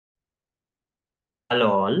Hello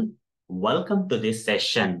all, welcome to this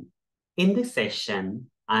session. In this session,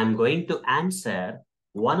 I am going to answer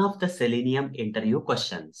one of the Selenium interview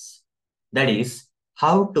questions. That is,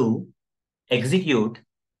 how to execute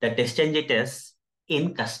the testng tests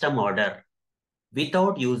in custom order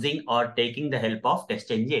without using or taking the help of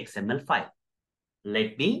testng XML file.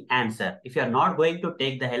 Let me answer. If you are not going to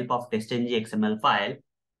take the help of testng XML file,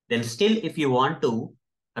 then still if you want to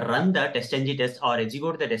run the testng test or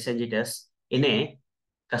execute the testng test in a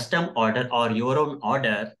custom order or your own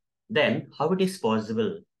order, then how it is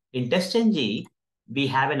possible? In testng, we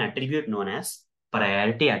have an attribute known as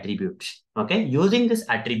priority attribute. Okay, using this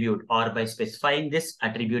attribute or by specifying this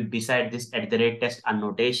attribute beside this @test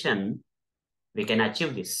annotation, we can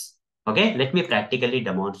achieve this. Okay, let me practically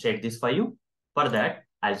demonstrate this for you. For that,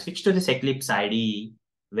 I'll switch to this Eclipse IDE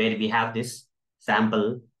where we have this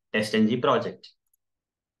sample testng project.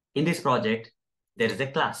 In this project, there is a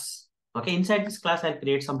class. Okay, inside this class, I'll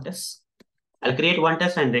create some tests. I'll create one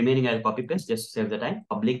test and remaining I'll copy paste just to save the time.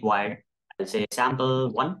 Public void, I'll say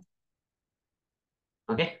sample1.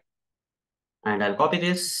 Okay, and I'll copy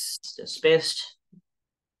this, just paste.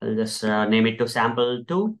 I'll just name it to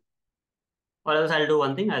sample2. Or else I'll do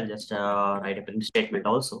one thing, I'll just write a print statement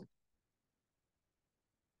also.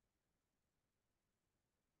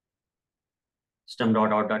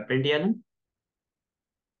 System.out.println.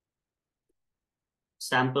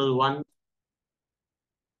 Sample1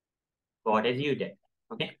 got executed.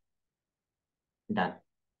 Okay, done.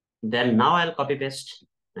 Then now I'll copy paste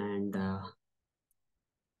and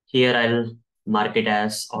here I'll mark it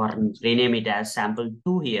as or rename it as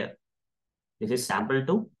sample2 here. This is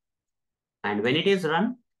sample2. And when it is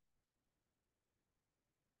run,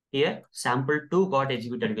 here sample2 got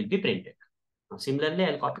executed will be printed. Now, similarly,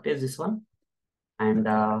 I'll copy paste this one and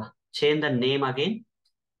change the name again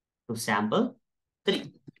to sample3.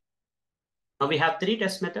 Now we have three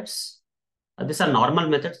test methods. These are normal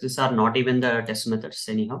methods. These are not even the test methods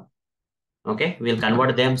anyhow. Okay, we'll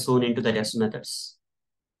convert them soon into the test methods.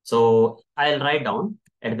 So I'll write down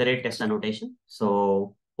 @test annotation.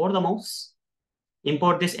 So for the mouse,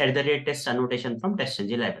 import this @test annotation from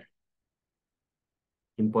testng library.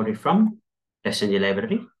 Import it from testng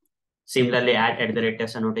library. Similarly, add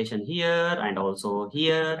 @test annotation here and also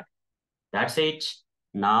here. That's it.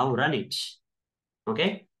 Now run it.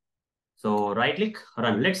 Okay. So right click,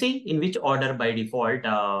 run. Let's see in which order by default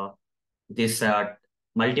this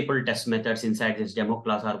multiple test methods inside this demo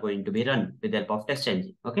class are going to be run with the help of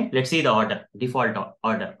testng. Okay. Let's see the order, default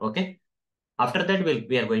order. Okay. After that,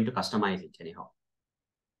 we are going to customize it anyhow.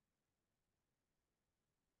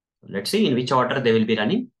 Let's see in which order they will be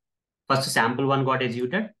running. First sample1 got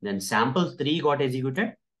executed, then sample3 got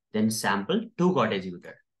executed, then sample2 got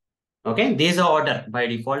executed. Okay, these are order by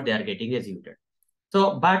default, they are getting executed.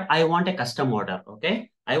 So, but I want a custom order.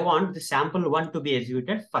 Okay, I want the sample1 to be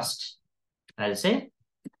executed first. I'll say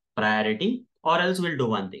priority, or else we'll do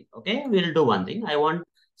one thing. Okay, we'll do one thing. I want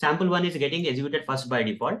sample1 is getting executed first by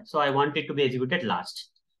default. So I want it to be executed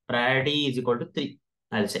last. Priority is equal to 3.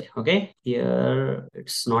 I'll say, okay, here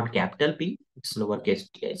it's not capital P, it's lowercase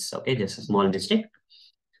p. Okay, just a small mistake.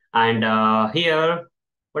 And here,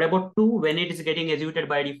 what about 2? When it is getting executed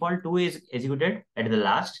by default, 2 is executed at the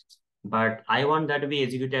last, but I want that to be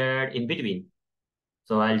executed in between.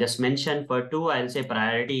 So I'll just mention for 2, I'll say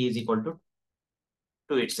priority is equal to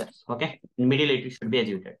 2 itself. Okay, in middle it should be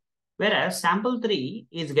executed. Whereas sample3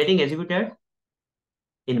 is getting executed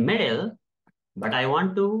in middle, but I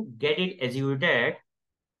want to get it executed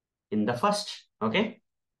in the first, okay?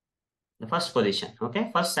 The first position, okay?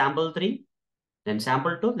 First sample3, then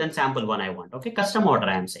sample2, then sample1 I want, okay? Custom order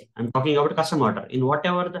I am saying. I'm talking about custom order. In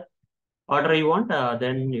whatever the order you want,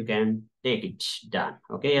 then you can take it, done,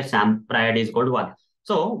 okay? Yes, priority is equal to 1.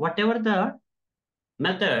 So whatever the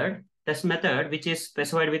method, test method, which is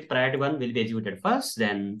specified with priority 1 will be executed first,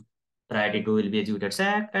 then priority 2 will be executed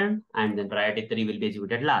second, and then priority 3 will be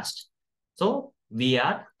executed last. So we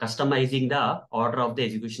are customizing the order of the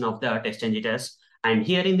execution of the testng test. And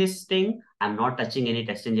here in this thing, I'm not touching any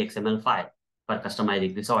testng XML file for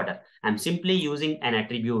customizing this order. I'm simply using an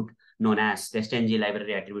attribute known as testng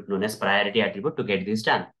library attribute known as priority attribute to get this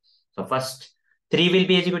done. So first 3 will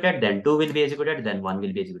be executed, then 2 will be executed, then 1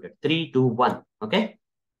 will be executed. 3, 2, 1. Okay.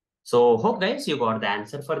 So hope guys you got the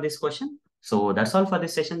answer for this question. So that's all for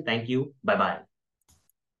this session. Thank you. Bye-bye.